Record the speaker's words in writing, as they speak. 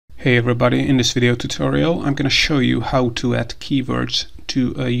Hey everybody, in this video tutorial I'm going to show you how to add keywords to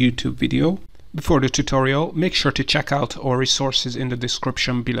a YouTube video. Before the tutorial, make sure to check out our resources in the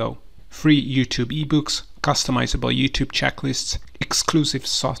description below. Free YouTube ebooks, customizable YouTube checklists, exclusive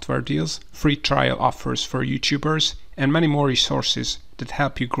software deals, free trial offers for YouTubers, and many more resources that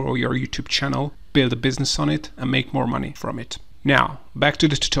help you grow your YouTube channel, build a business on it, and make more money from it. Now, back to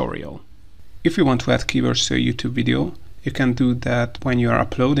the tutorial. If you want to add keywords to a YouTube video, you can do that when you are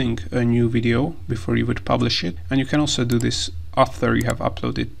uploading a new video before you would publish it, and you can also do this after you have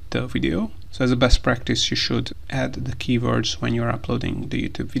uploaded the video. So as a best practice, you should add the keywords when you are uploading the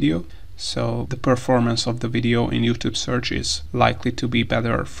YouTube video. So the performance of the video in YouTube search is likely to be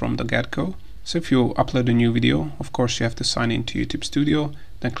better from the get-go. So if you upload a new video, of course you have to sign into YouTube Studio,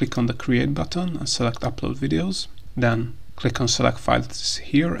 then click on the Create button and select Upload Videos. Then click on Select Files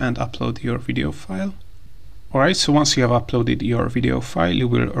here and upload your video file. Alright, so once you have uploaded your video file, you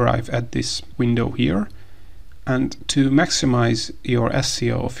will arrive at this window here. And to maximize your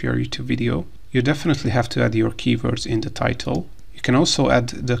SEO of your YouTube video, you definitely have to add your keywords in the title. You can also add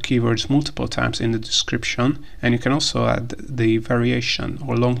the keywords multiple times in the description, and you can also add the variation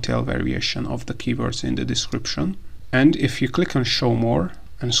or long tail variation of the keywords in the description. And if you click on Show More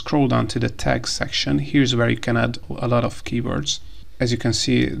and scroll down to the Tags section, here's where you can add a lot of keywords. As you can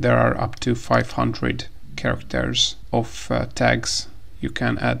see, there are up to 500 characters of tags you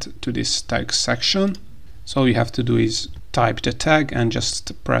can add to this tag section. So all you have to do is type the tag and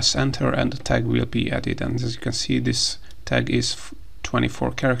just press enter, and the tag will be added. And as you can see, this tag is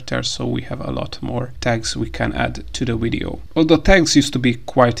 24 characters, so we have a lot more tags we can add to the video. Although tags used to be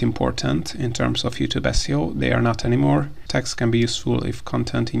quite important in terms of YouTube SEO, they are not anymore. Tags can be useful if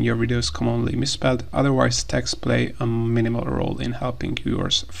content in your video is commonly misspelled. Otherwise, tags play a minimal role in helping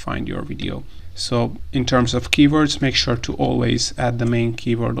viewers find your video. So in terms of keywords, make sure to always add the main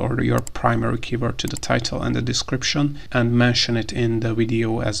keyword or your primary keyword to the title and the description, and mention it in the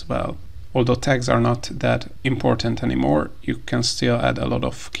video as well. Although tags are not that important anymore, you can still add a lot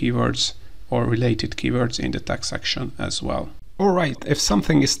of keywords or related keywords in the tag section as well. Alright, if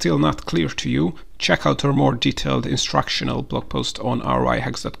something is still not clear to you, check out our more detailed instructional blog post on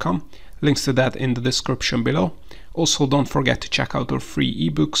𝐅𝐫𝐞𝐞. Links to that in the description below. Also, don't forget to check out our free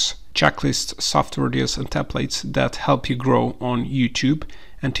ebooks, checklists, software deals, and templates that help you grow on YouTube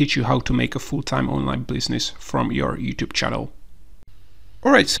and teach you how to make a full-time online business from your YouTube channel.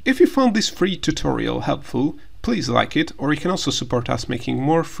 Alright, if you found this free tutorial helpful, please like it, or you can also support us making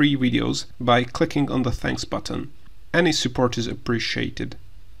more free videos by clicking on the Thanks button. Any support is appreciated.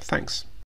 Thanks.